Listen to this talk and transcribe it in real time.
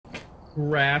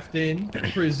Grafton,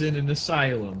 prison, and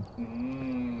asylum.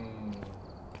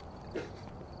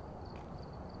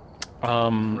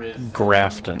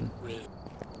 Grafton.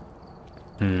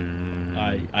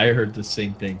 I heard the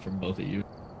same thing from both of you.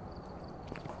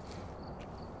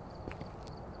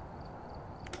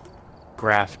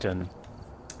 Grafton.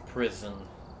 Prison.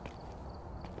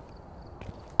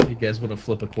 You guys want to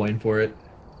flip a coin for it?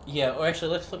 Yeah, or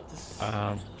actually, let's flip this.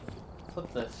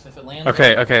 Flip this. If it lands.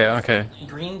 Okay.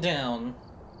 Green down.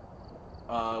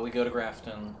 We go to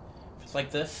Grafton. If it's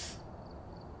like this,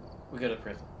 we go to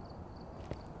prison.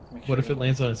 What if it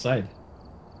lands on its side?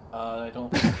 I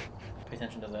don't pay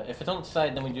attention to that. If it's on its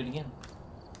side, then we do it again.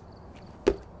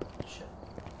 Shit.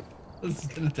 This is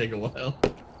gonna take a while.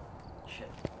 Shit.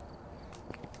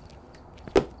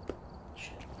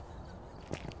 Shit.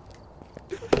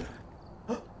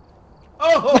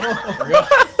 Oh!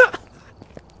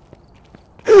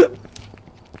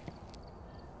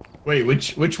 Wait,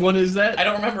 which one is that? I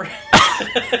don't remember.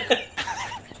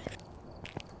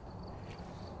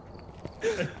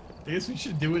 I guess we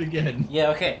should do it again. Yeah,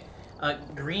 okay.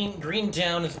 Green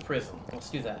down is a prison. Let's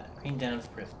do that. Green down is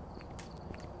prison.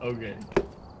 Okay.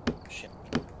 Shit.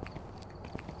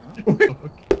 Okay.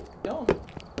 Don't.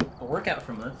 A workout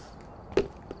from this.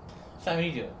 Simon,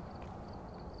 you do it.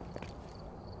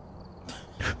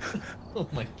 Oh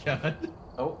my god.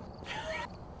 Oh.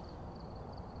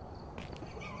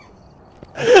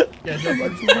 Yeah, no,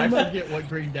 I forget what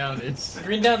green down is.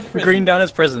 Green down is prison. Green down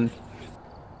is prison.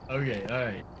 Okay,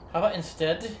 alright. How about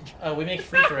instead, we make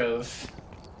free throws?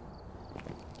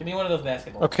 Give me one of those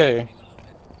basketballs. Okay.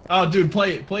 Oh, dude,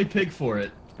 play pig for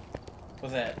it.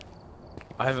 What's that?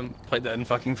 I haven't played that in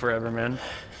fucking forever, man.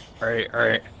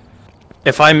 Alright.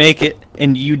 If I make it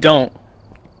and you don't,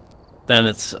 then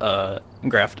it's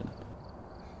Grafton.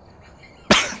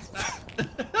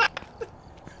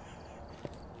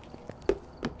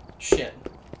 Shit.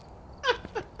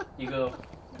 You go.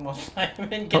 Come on,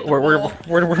 Simon, get the ball.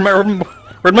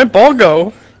 Where'd my ball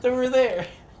go? It's over there.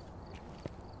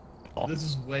 This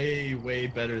is way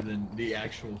better than the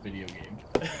actual video game.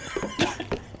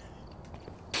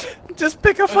 Just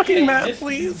pick a fucking map, just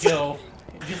please. Go.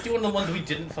 Just do one of the ones we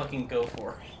didn't fucking go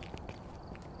for.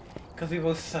 Because we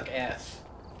both suck ass.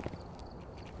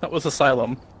 That was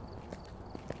Asylum.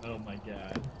 Oh my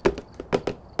god.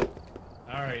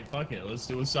 Alright, fuck it, let's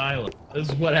do asylum. This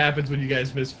is what happens when you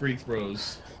guys miss free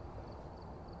throws.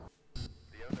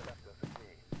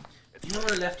 The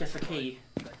owner left us a key.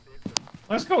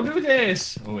 Let's go do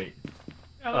this! Oh wait.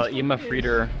 Yeah, let's go do EMF this.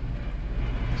 reader.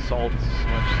 Salt much.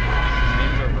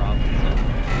 Names are Robinson.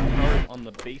 Power on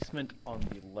the basement on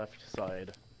the left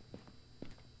side.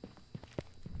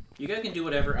 You guys can do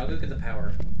whatever, I'll go get the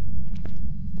power.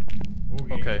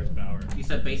 Okay. Okay. Power. You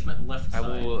said basement left I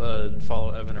side. will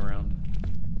follow Evan around.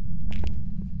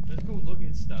 Let's go look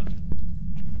at stuff.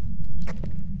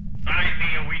 Find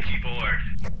me a Ouija board.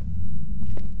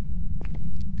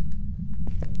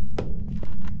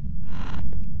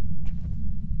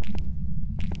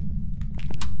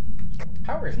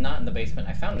 Power is not in the basement,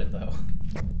 I found it though.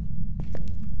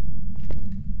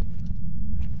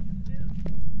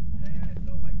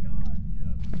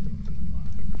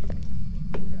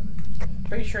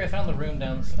 Pretty sure I found the room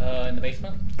down in the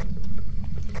basement.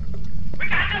 We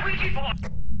got the Ouija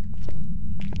board!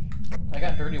 I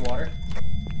got dirty water.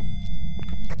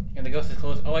 And the ghost is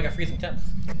close. Oh, I got freezing temps.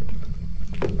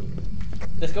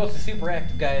 This ghost is super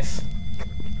active, guys.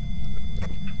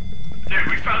 Dude,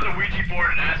 we found the Ouija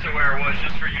board and asked it where it was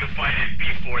just for you to find it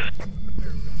before that.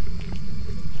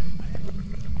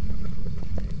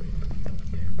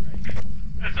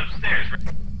 That's upstairs,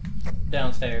 right?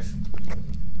 Downstairs.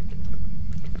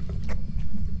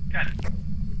 God.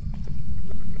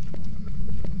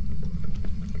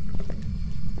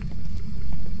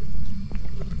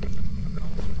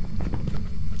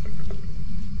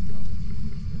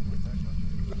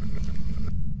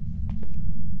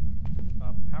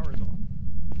 Power's on.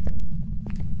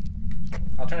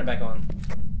 I'll turn it back on.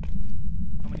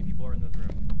 How many people are in this room?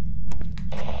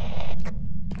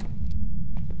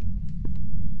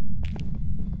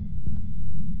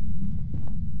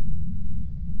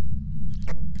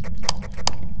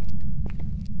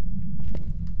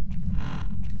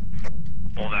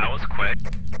 Well, that was quick.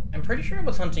 I'm pretty sure it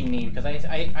was hunting me because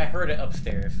I heard it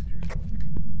upstairs.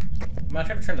 I'm gonna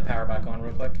try to turn the power back on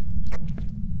real quick.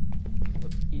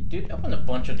 You did open a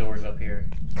bunch of doors up here.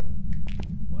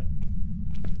 What?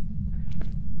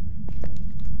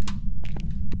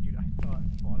 Dude, I saw it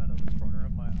spawn out of the corner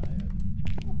of my eye.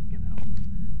 Fucking hell.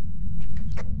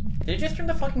 Did it just turn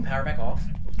the fucking power back off?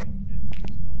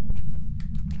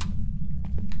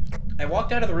 I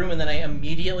walked out of the room and then I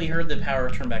immediately heard the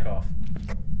power turn back off.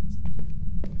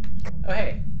 Oh,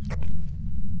 hey.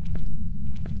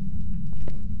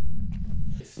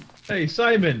 Hey,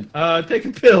 Simon, take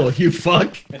a pill, you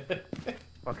fuck.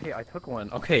 Okay, I took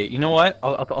one. Okay, you know what?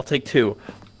 I'll take 2.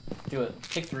 Do it.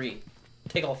 Take 3.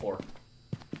 Take all 4.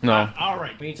 No.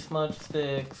 Alright. We need smudge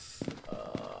sticks.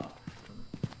 I'm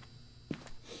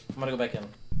gonna go back in.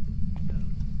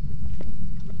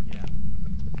 Yeah.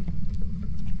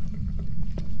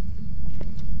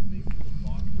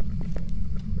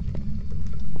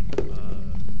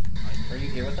 Are you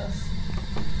here with us?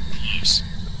 Yes.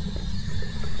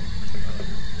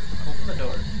 Open the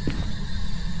door.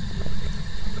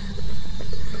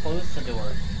 Close the door.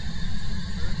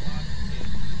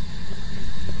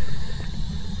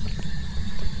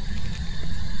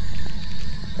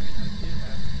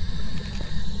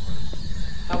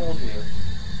 How old are you?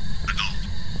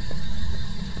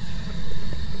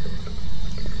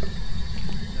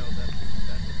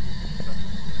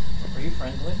 Are you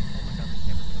friendly?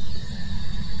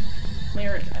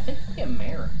 Mayor, I think I'll be a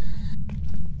mayor.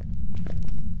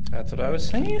 That's what I was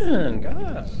saying.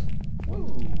 God.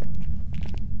 Whoa.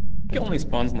 It only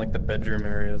spawns in like the bedroom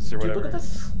areas or Dude, whatever. look at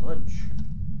this sludge.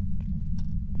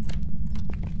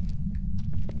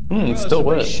 It's still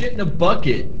wet. Shit in a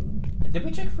bucket. Did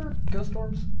we check for ghost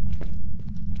orbs?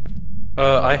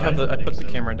 I put the so.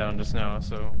 camera down just now,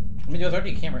 so. I mean, there's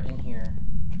already a camera in here.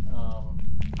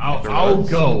 I'll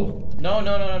go. No. Take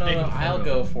a I'll photo.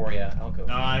 go for you. I'll go.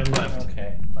 No, I left.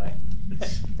 Okay, bye.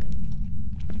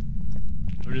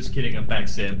 I'm just kidding, I'm back,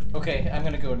 Sam. Okay, I'm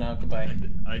gonna go now. Goodbye.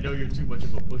 I know you're too much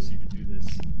of a pussy to do this.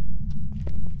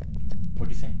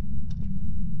 What'd you say?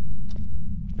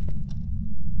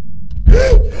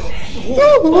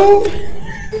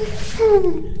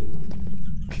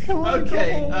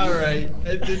 Okay, alright.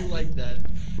 I didn't like that.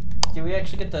 Did we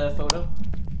actually get the photo?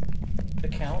 The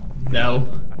count? No.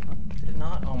 Did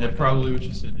not? Oh my That god. probably was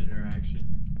just an interaction.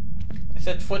 I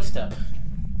said footstep.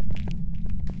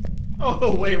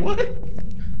 Oh, wait, what?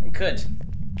 Good.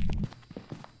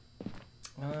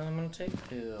 I'm gonna take a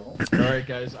pill. Alright,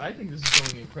 guys, I think this is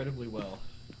going incredibly well.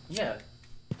 Yeah.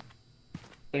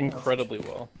 Incredibly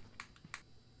well.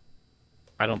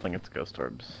 I don't think it's ghost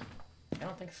orbs. I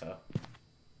don't think so.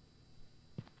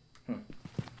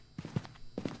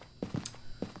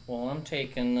 Well, I'm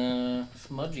taking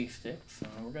smudgy sticks,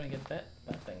 and we're gonna get that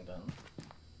thing done.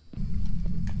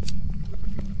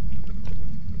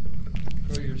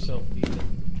 Throw yourself,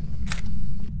 Ethan.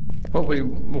 What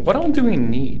what all do we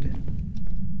need?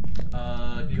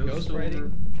 Ghost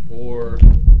writing or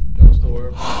ghost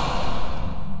orb.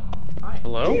 Hi.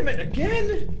 Hello? Damn it,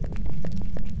 again?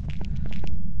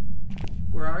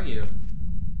 Where are you?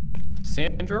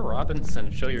 Sandra Robinson,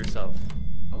 show yourself.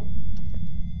 Oh.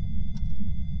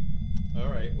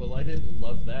 Alright, well, I didn't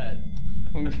love that.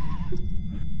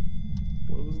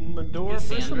 Closing the door Hey,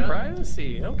 for some Sandra.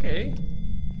 privacy. Okay.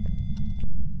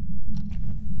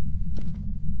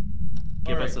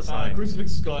 Give us a sign.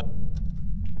 Crucifix is gone.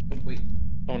 Wait.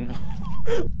 Oh no.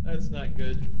 That's not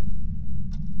good.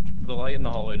 The light in the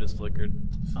hallway just flickered.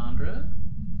 Sandra?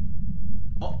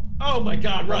 Oh. Oh my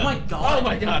god, run! Oh my god. Oh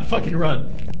my god, fucking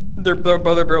run! They're both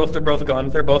gone.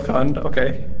 They're both gone.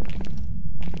 Okay.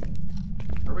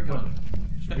 Where are we going?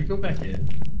 Should we go back in?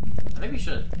 I think we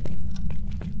should.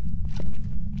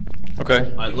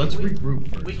 Okay. Alright, let's regroup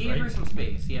first, We can give her right? some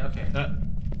space. Yeah, okay.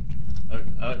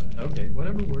 Okay,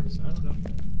 whatever works. I don't know.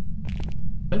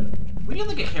 We need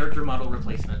like a character model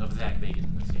replacement of Zach Bagan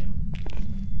in this game.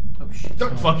 Oh shit.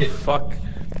 Don't fuck it. Fuck.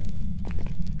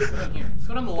 Let's go down here. Let's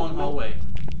go down the long hallway.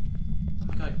 Oh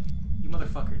my god. You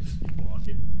motherfuckers. Keep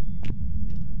walking.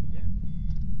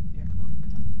 Yeah, come on.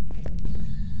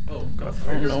 Oh, God.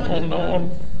 Oh no, oh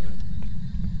no.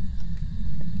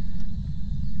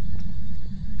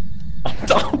 I'm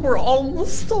done. We're all in the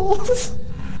stalls.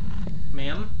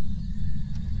 Ma'am?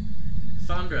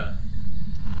 Sandra.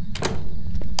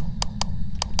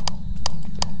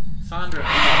 Sandra.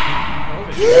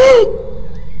 Over here.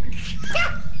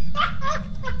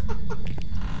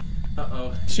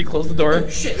 Uh-oh. She closed the door.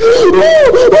 Shit.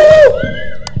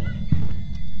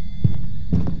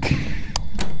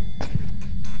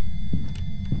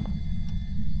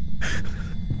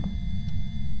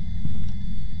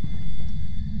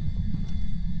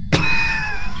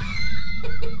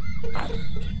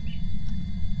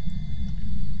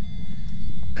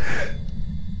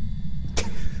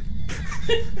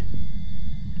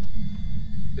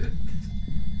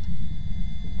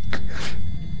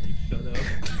 Shut up.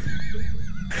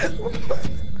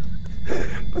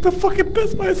 What the fucking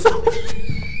piss myself?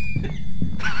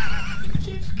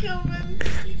 Keeps coming.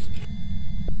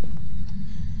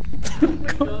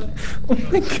 god. Oh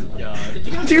my god. God. Did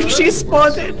you guys Dude, go? she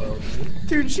spawned So it. well,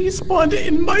 Dude, she spawned it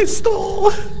in my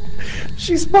stall.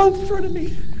 She spawned in front of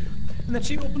me. And then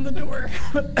she opened the door.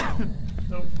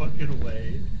 no fucking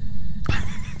way.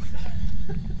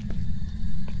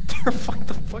 Terrified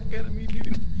the fuck out of me,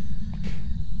 dude.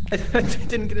 I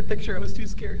didn't get a picture, I was too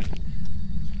scared.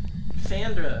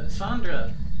 Sandra.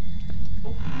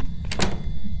 Oh.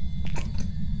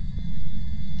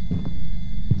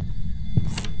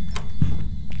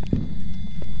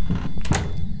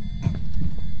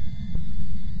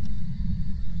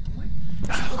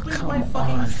 Open come my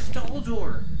fucking on. stall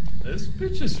door. This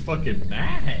bitch is fucking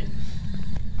mad.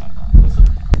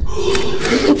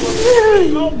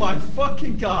 Oh my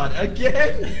fucking god,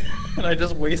 again? And I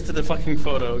just wasted a fucking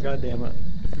photo, god damn it.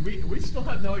 We still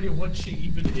have no idea what she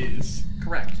even is.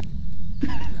 Correct.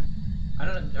 I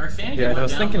don't know. Our sanity Yeah, went I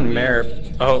was down thinking when we- Mare.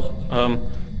 Oh,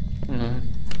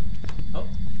 Oh.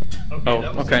 Okay, Oh,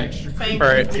 that was okay. extra Thank creepy,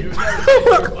 Alright. dude. That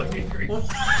was extra fucking creepy.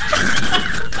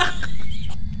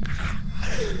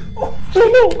 Oh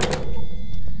no!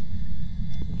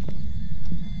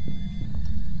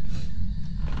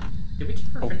 Did we keep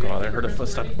her Oh friend- god, I keep her heard a friends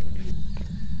footstep. already?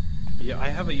 Yeah, I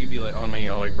have a UV light on me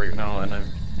like right now, and I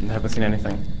haven't seen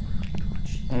anything.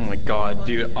 Oh my god,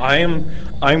 dude, I'm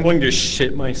going to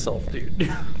shit myself, dude.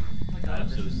 Oh my god, I'm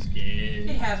so it scared.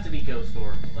 has to be Ghost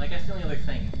Orb. Like, that's the only other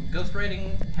thing. Ghost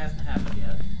writing hasn't happened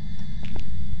yet.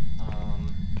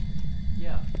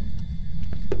 Yeah.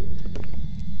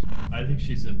 I think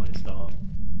she's in my stall.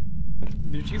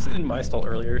 Dude, she was in my stall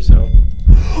earlier, so.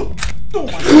 Oh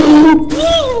my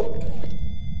god!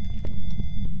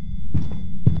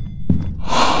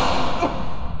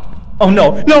 Oh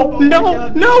no, no, Oh my no,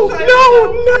 God, no, please,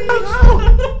 no,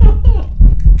 no!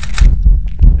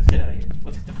 Let's get out of here.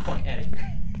 Let's get the fuck out of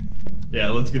here. Yeah,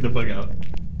 let's get the fuck out.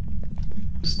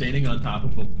 Standing on top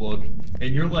of a book,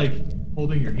 and you're like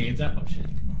holding your hands out. Oh shit.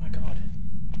 Oh my god.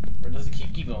 Or does it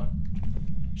keep going?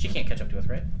 She can't catch up to us,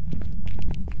 right?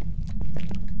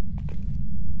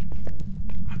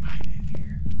 I'm hiding in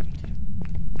here.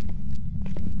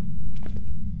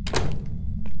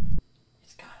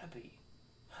 It's gotta be.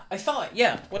 I saw it,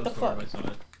 yeah. What the That's where fuck? I saw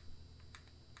it.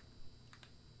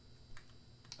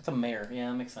 It's a mare. Yeah,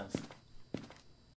 that makes sense.